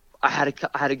I had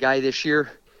a guy this year,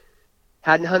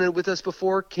 hadn't hunted with us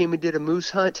before, came and did a moose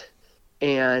hunt,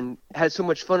 and had so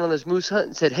much fun on his moose hunt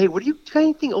and said, hey, what do you got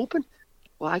anything open?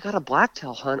 Well, I got a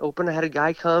blacktail hunt open. I had a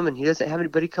guy come, and he doesn't have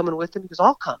anybody coming with him. He goes,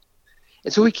 I'll come.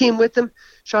 And so we came with him,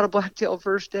 shot a blacktail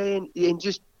first day, and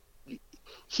just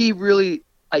he really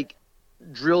like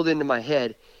drilled into my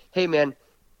head, hey man,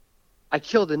 I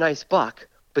killed a nice buck,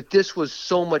 but this was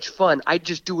so much fun. I'd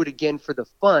just do it again for the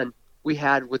fun we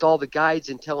had with all the guides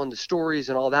and telling the stories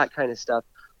and all that kind of stuff.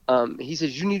 He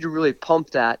says, you need to really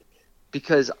pump that,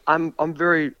 because I'm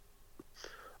very,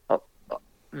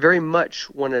 very much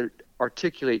want to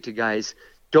articulate to guys,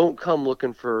 don't come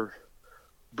looking for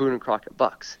Boone and Crockett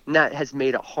bucks. And that has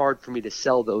made it hard for me to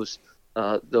sell those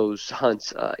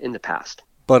hunts in the past.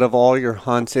 But of all your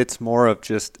hunts, it's more of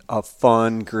just a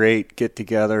fun, great get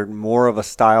together, more of a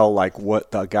style like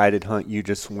what the guided hunt you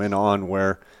just went on,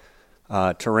 where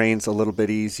terrain's a little bit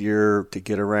easier to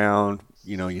get around.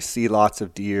 You know, you see lots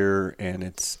of deer, and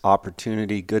it's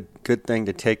opportunity. Good thing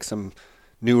to take some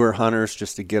newer hunters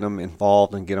just to get them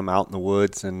involved and get them out in the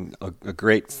woods, and a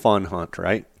great fun hunt,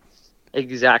 right?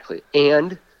 Exactly.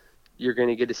 And you're going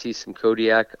to get to see some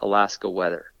Kodiak Alaska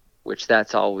weather, which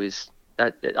that's always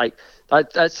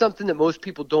that's something that most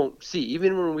people don't see.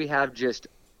 Even when we have just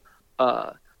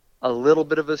a little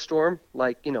bit of a storm,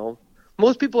 like, you know,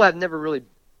 most people have never really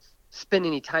spent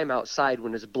any time outside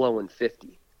when it's blowing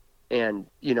 50. And,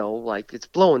 you know, like, it's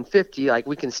blowing 50, like,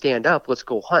 we can stand up, let's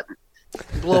go hunting.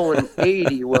 Blowing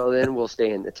 80, well, then we'll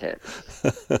stay in the tent.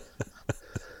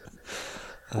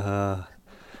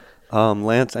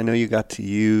 Lance, I know you got to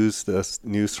use this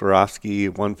new Swarovski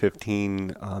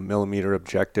 115 millimeter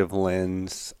objective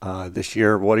lens this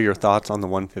year. What are your thoughts on the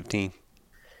 115?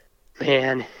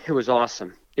 Man, it was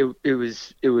awesome. It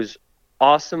was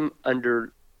awesome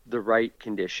under the right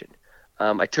condition.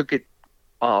 I took it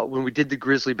when we did the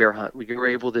grizzly bear hunt. We were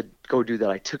able to go do that.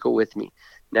 I took it with me.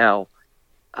 Now,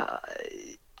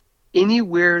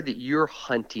 anywhere that you're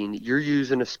hunting, you're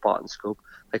using a spot and scope,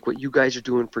 like what you guys are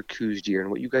doing for Coues deer and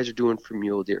what you guys are doing for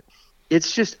mule deer.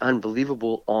 It's just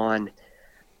unbelievable on,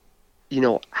 you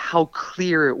know, how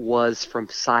clear it was from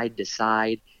side to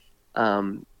side.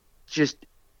 Just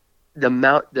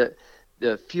the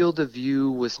field of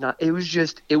view was not, it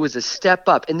was a step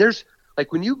up. And there's,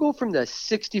 like, when you go from the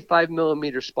 65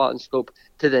 millimeter spot and scope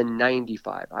to the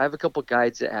 95, I have a couple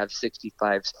guides that have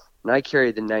 65s, and I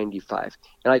carry the 95.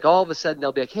 And, like, all of a sudden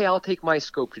they'll be like, hey, I'll take my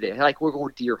scope today. Like, we're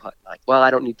going deer hunting. Like, well, I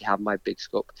don't need to have my big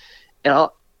scope. And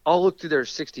I'll look through their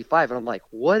 65, and I'm like,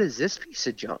 what is this piece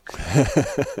of junk?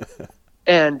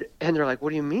 and they're like,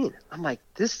 what do you mean? I'm like,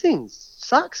 this thing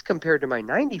sucks compared to my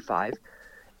 95.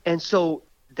 And so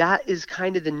that is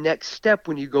kind of the next step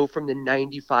when you go from the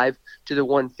 95 to the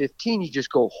 115. You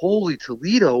just go, holy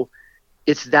Toledo,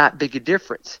 it's that big a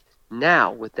difference.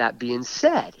 Now, with that being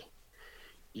said,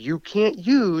 you can't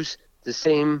use the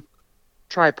same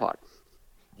tripod.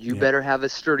 You better have a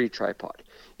sturdy tripod.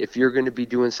 If you're going to be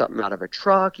doing something out of a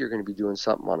truck, you're going to be doing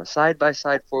something on a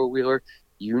side-by-side four-wheeler,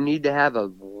 you need to have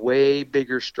a way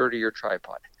bigger, sturdier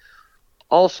tripod.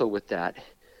 Also with that,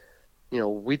 you know,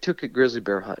 we took it grizzly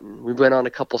bear hunting. We went on a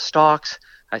couple stalks.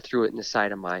 I threw it in the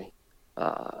side of my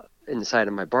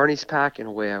Barney's pack, and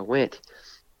away I went.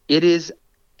 It is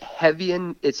heavy,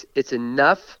 and it's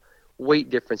enough weight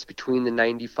difference between the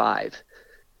 95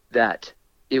 that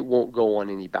it won't go on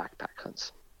any backpack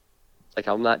hunts. Like,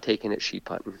 I'm not taking it sheep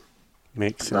hunting.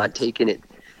 Makes sense. I'm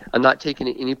not taking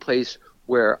it any place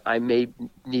where I may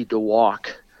need to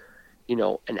walk, you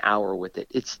know, an hour with it.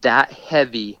 It's that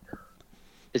heavy.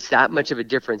 It's that much of a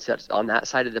difference that's on that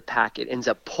side of the pack. It ends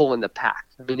up pulling the pack.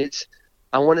 I mean,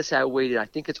 I want to say I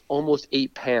think it's almost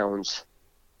 8 pounds.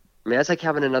 I mean, that's like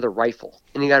having another rifle.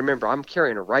 And you got to remember, I'm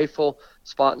carrying a rifle,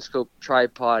 spot and scope,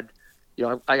 tripod. You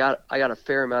know, I got a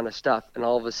fair amount of stuff, and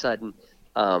all of a sudden,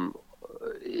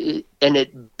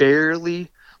 it barely,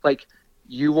 like,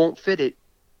 you won't fit it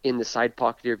in the side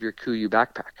pocket of your KUIU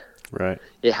backpack. Right.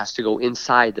 It has to go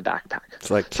inside the backpack.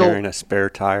 It's like carrying a spare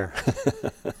tire.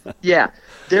 Yeah,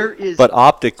 there is. But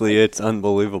optically, it's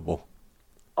unbelievable.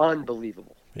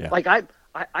 Unbelievable. Yeah. Like,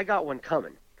 I got one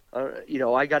coming. You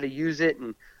know, I got to use it,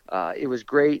 and it was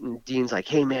great. And Dean's like,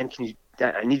 hey, man,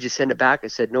 I need you to send it back. I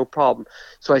said, no problem.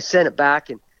 So I sent it back,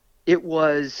 and it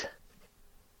was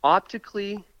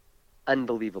optically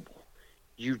unbelievable.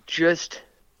 You just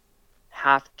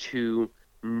have to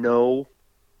know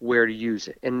where to use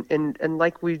it. And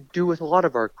like we do with a lot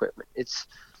of our equipment, it's,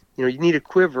 you know, you need a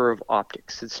quiver of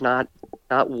optics. It's not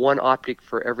one optic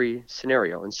for every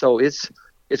scenario. And so it's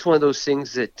one of those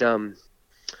things that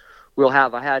we'll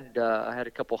have. I had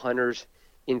a couple hunters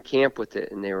in camp with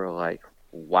it, and they were like,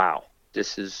 wow,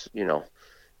 this is, you know,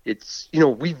 it's, you know,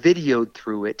 we videoed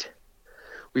through it.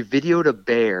 We videoed a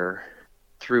bear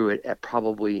through it at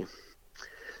probably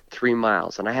 3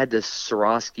 miles, and I had this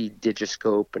Swarovski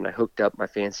digiscope, and I hooked up my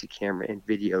fancy camera and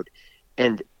videoed,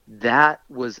 and that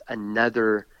was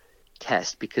another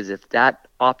test, because if that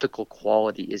optical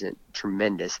quality isn't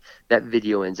tremendous, that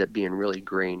video ends up being really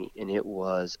grainy, and it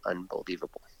was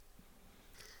unbelievable.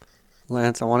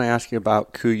 Lance, I want to ask you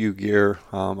about KUIU gear.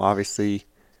 Obviously,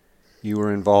 you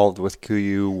were involved with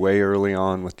KUIU way early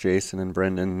on with Jason and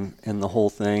Brendan and the whole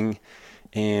thing.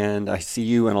 And I see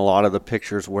you in a lot of the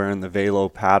pictures wearing the Velo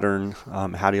pattern.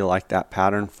 How do you like that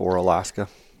pattern for Alaska?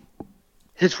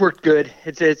 It's worked good.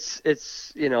 It's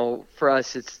for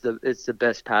us, it's the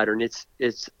best pattern. It's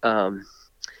on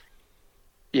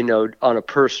a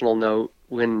personal note,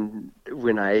 when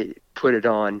I put it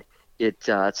on,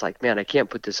 it's like, man, I can't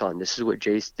put this on. This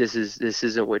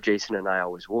isn't what Jason and I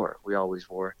always wore. We always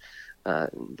wore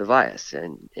the Vias,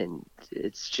 and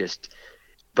it's just,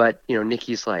 but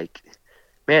Nikki's like,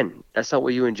 man, that's not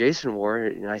what you and Jason wore.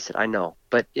 And I said, I know,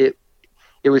 but it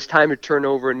was time to turn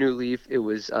over a new leaf. It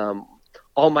was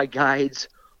all my guides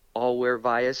all wear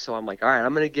Vias, so I'm like, all right,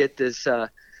 I'm gonna get this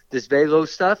Velo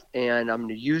stuff, and I'm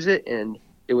gonna use it. And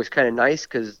it was kind of nice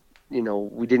because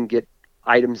we didn't get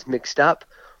items mixed up.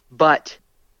 But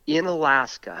in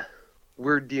Alaska,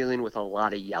 we're dealing with a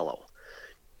lot of yellow,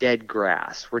 dead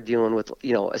grass. We're dealing with,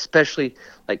 especially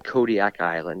like Kodiak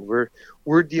Island.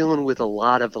 We're dealing with a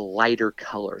lot of lighter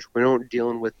colors. We're not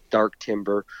dealing with dark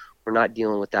timber. We're not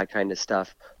dealing with that kind of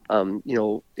stuff.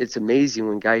 It's amazing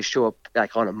when guys show up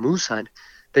like on a moose hunt.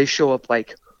 They show up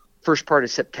like first part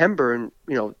of September, and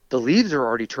the leaves are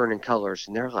already turning colors,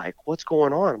 and they're like, "What's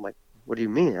going on?" I'm like, "What do you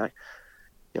mean?"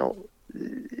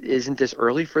 Isn't this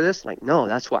early for this? Like, no,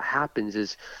 that's what happens.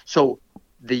 Is so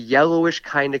the yellowish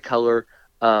kind of color,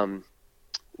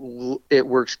 it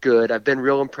works good. I've been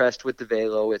real impressed with the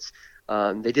Velo. It's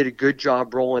they did a good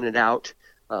job rolling it out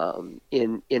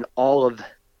in all of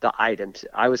the items.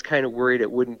 I was kind of worried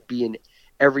it wouldn't be in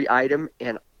every item,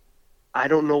 and I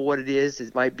don't know what it is.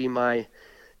 It might be my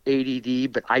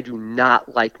ADD, but I do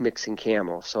not like mixing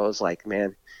camo. So I was like,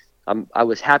 man, I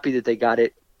was happy that they got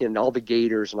it in all the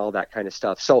gators and all that kind of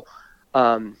stuff. So,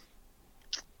 we're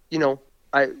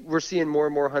seeing more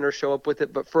and more hunters show up with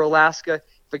it. But for Alaska,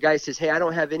 if a guy says, hey, I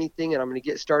don't have anything and I'm going to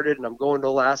get started and I'm going to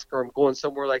Alaska or I'm going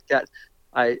somewhere like that,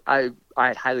 I'd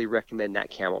highly recommend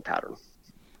that camo pattern.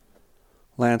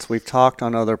 Lance, we've talked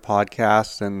on other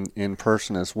podcasts and in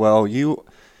person as well. You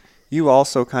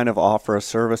also kind of offer a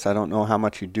service. I don't know how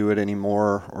much you do it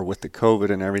anymore or with the COVID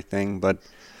and everything, but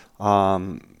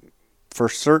for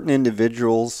certain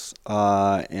individuals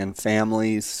and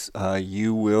families,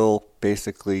 you will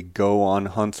basically go on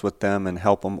hunts with them and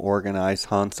help them organize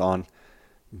hunts on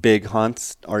big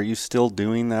hunts. Are you still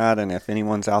doing that? And if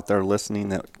anyone's out there listening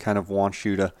that kind of wants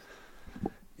you to,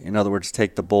 in other words,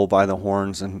 take the bull by the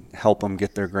horns and help them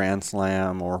get their Grand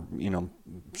Slam or,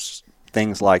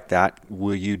 things like that,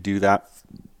 will you do that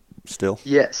still?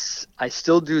 Yes, I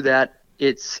still do that.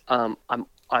 It's I'm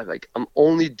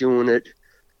only doing it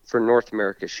for North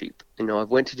America sheep. I've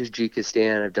went to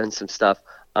Tajikistan. I've done some stuff.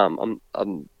 I'm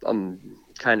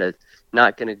kind of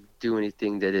not going to do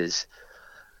anything that is.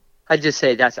 I just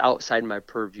say that's outside my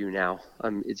purview now.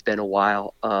 It's been a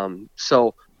while.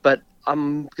 But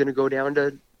I'm going to go down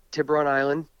to Tiburon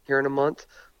Island here in a month.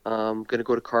 I'm going to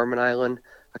go to Carmen Island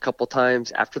a couple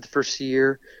times after the first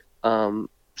year.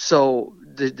 So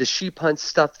the sheep hunt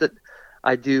stuff that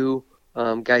I do,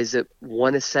 guys that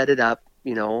want to set it up,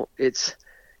 it's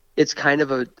kind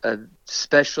of a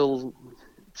special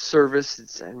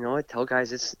service. I tell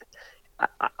guys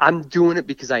I'm doing it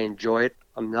because I enjoy it.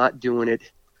 I'm not doing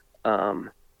it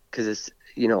because it's,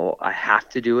 I have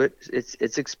to do it.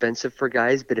 It's expensive for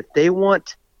guys, but if they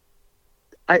want,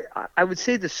 I would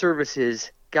say the service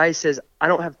is, guy says, I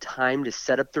don't have time to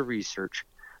set up the research.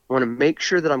 I want to make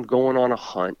sure that I'm going on a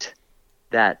hunt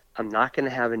that I'm not going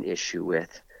to have an issue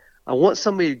with. I want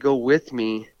somebody to go with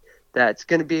me that's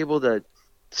going to be able to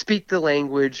speak the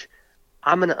language.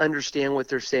 I'm going to understand what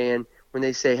they're saying when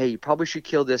they say, hey, you probably should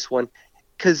kill this one.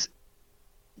 Because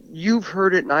you've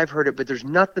heard it and I've heard it, but there's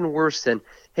nothing worse than,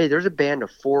 hey, there's a band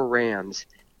of 4 rams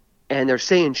and they're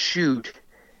saying shoot,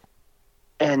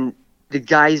 and the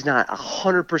guy's not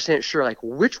 100% sure, like,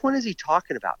 which one is he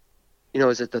talking about?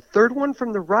 Is it the third one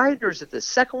from the right or is it the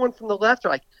second one from the left? Or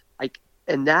like,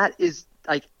 and that is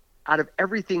like, out of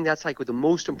everything, that's like the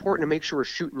most important, to make sure we're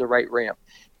shooting the right ram.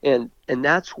 And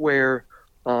that's where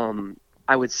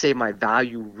I would say my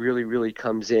value really, really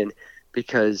comes in,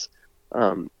 because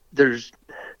there's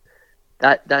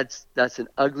that's an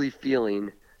ugly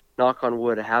feeling. Knock on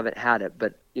wood, I haven't had it,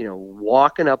 but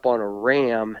walking up on a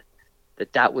ram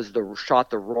that was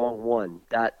shot the wrong one,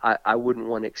 that I wouldn't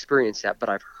want to experience that, but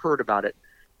I've heard about it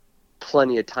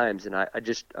plenty of times, and I'm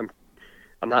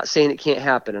I'm not saying it can't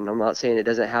happen, and I'm not saying it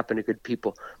doesn't happen to good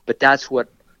people, but that's what,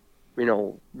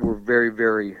 we're very,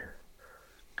 very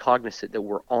cognizant that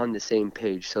we're on the same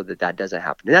page so that that doesn't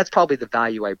happen. And that's probably the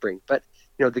value I bring. But,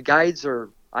 the guides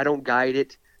I don't guide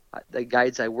it. The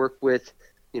guides I work with,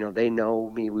 they know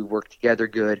me. We work together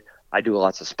good. I do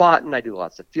lots of spotting. I do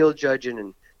lots of field judging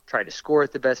and try to score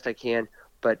it the best I can.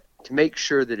 But to make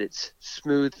sure that it's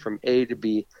smooth from A to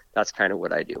B, that's kind of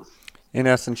what I do. In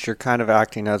essence, you're kind of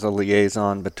acting as a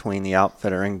liaison between the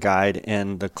outfitter and guide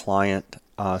and the client,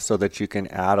 so that you can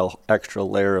add an extra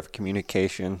layer of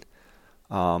communication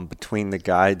between the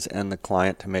guides and the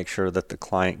client to make sure that the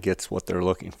client gets what they're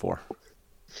looking for.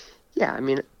 Yeah, I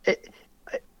mean,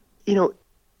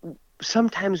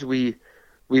 sometimes we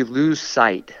lose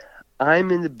sight.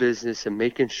 I'm in the business of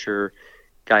making sure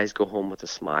guys go home with a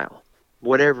smile,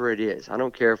 whatever it is. I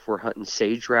don't care if we're hunting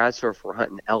sage rats or if we're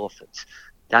hunting elephants.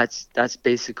 That's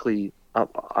basically,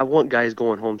 I want guys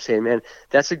going home saying, man,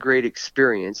 that's a great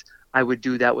experience. I would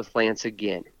do that with Lance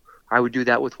again. I would do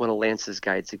that with one of Lance's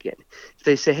guides again. If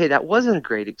they say, hey, that wasn't a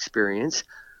great experience,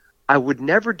 I would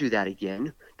never do that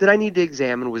again, then I need to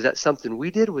examine, was that something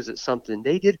we did? Was it something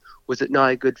they did? Was it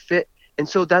not a good fit? And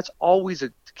so that's always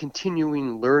a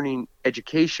continuing learning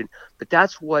education. But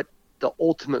that's what the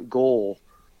ultimate goal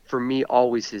for me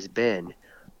always has been,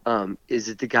 is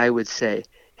that the guy would say,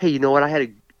 hey, you know what? I had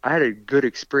a good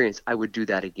experience. I would do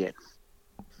that again.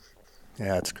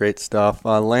 Yeah, it's great stuff.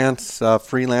 Lance,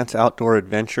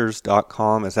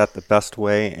 freelanceoutdooradventures.com, is that the best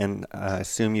way? And I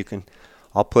assume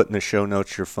I'll put in the show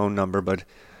notes your phone number, but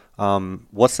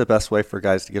what's the best way for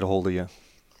guys to get a hold of you?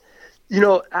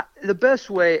 The best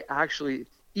way, actually,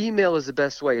 email is the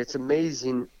best way. It's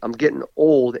amazing. I'm getting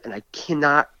old and I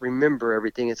cannot remember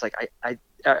everything. It's like I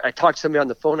talk to somebody on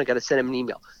the phone, I got to send them an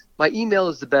email. My email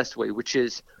is the best way, which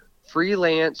is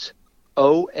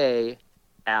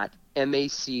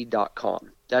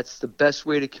freelanceoa@mac.com. That's the best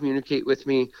way to communicate with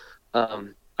me.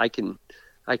 I can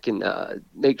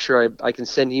make sure I can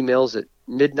send emails at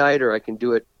midnight, or I can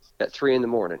do it at 3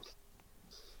 a.m.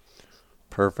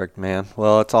 Perfect, man.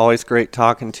 Well, it's always great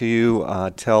talking to you.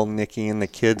 Tell Nikki and the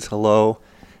kids hello.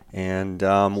 And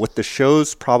with the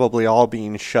shows probably all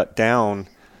being shut down,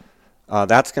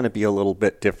 that's going to be a little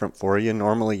bit different for you.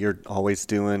 Normally, you're always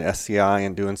doing SCI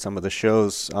and doing some of the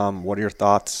shows. What are your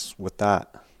thoughts with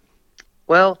that?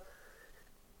 Well,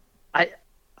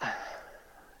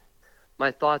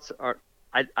 my thoughts are,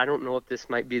 I don't know if this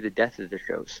might be the death of the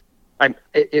shows.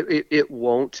 It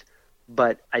won't,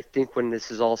 but I think when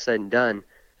this is all said and done,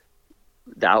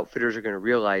 the outfitters are going to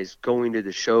realize going to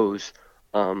the shows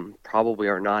probably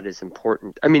are not as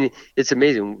important. I mean, it's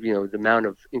amazing, the amount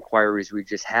of inquiries we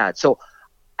just had. So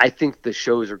I think the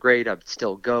shows are great. I'd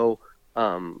still go.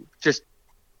 Just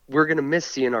we're going to miss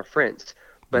seeing our friends,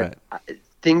 but right.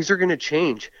 Things are going to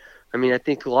change. I mean, I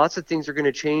think lots of things are going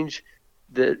to change.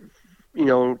 That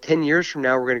 10 years from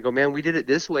now, we're going to go, man, we did it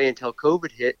this way until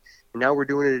COVID hit, and now we're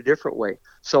doing it a different way.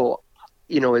 So,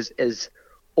 as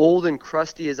old and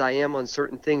crusty as I am on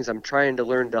certain things, I'm trying to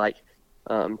learn to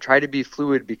try to be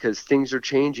fluid, because things are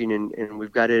changing and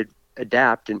we've got to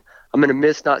adapt. And I'm going to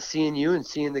miss not seeing you and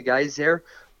seeing the guys there.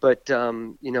 But,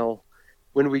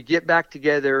 when we get back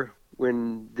together,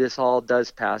 when this all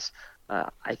does pass,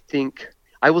 I think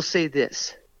I will say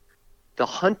this. The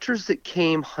hunters that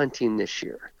came hunting this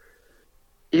year,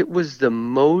 it was the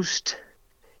most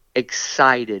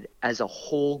excited as a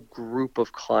whole group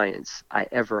of clients I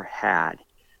ever had.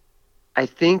 I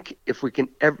think if we can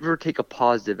ever take a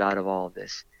positive out of all of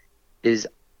this, is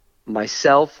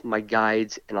myself, my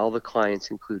guides, and all the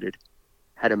clients included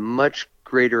had a much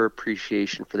greater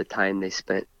appreciation for the time they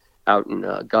spent out in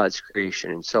God's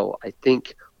creation. And so I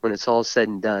think when it's all said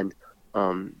and done,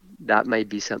 that might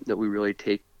be something that we really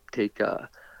take a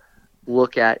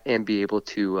look at and be able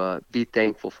to be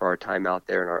thankful for our time out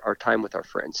there and our time with our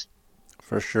friends.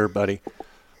 For sure, buddy.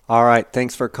 All right.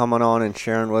 Thanks for coming on and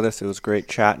sharing with us. It was great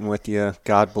chatting with you.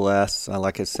 God bless.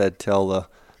 Like I said, tell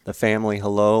the family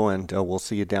hello, and we'll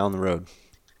see you down the road.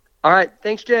 All right.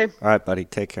 Thanks, Jay. All right, buddy.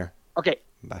 Take care. Okay.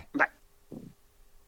 Bye. Bye.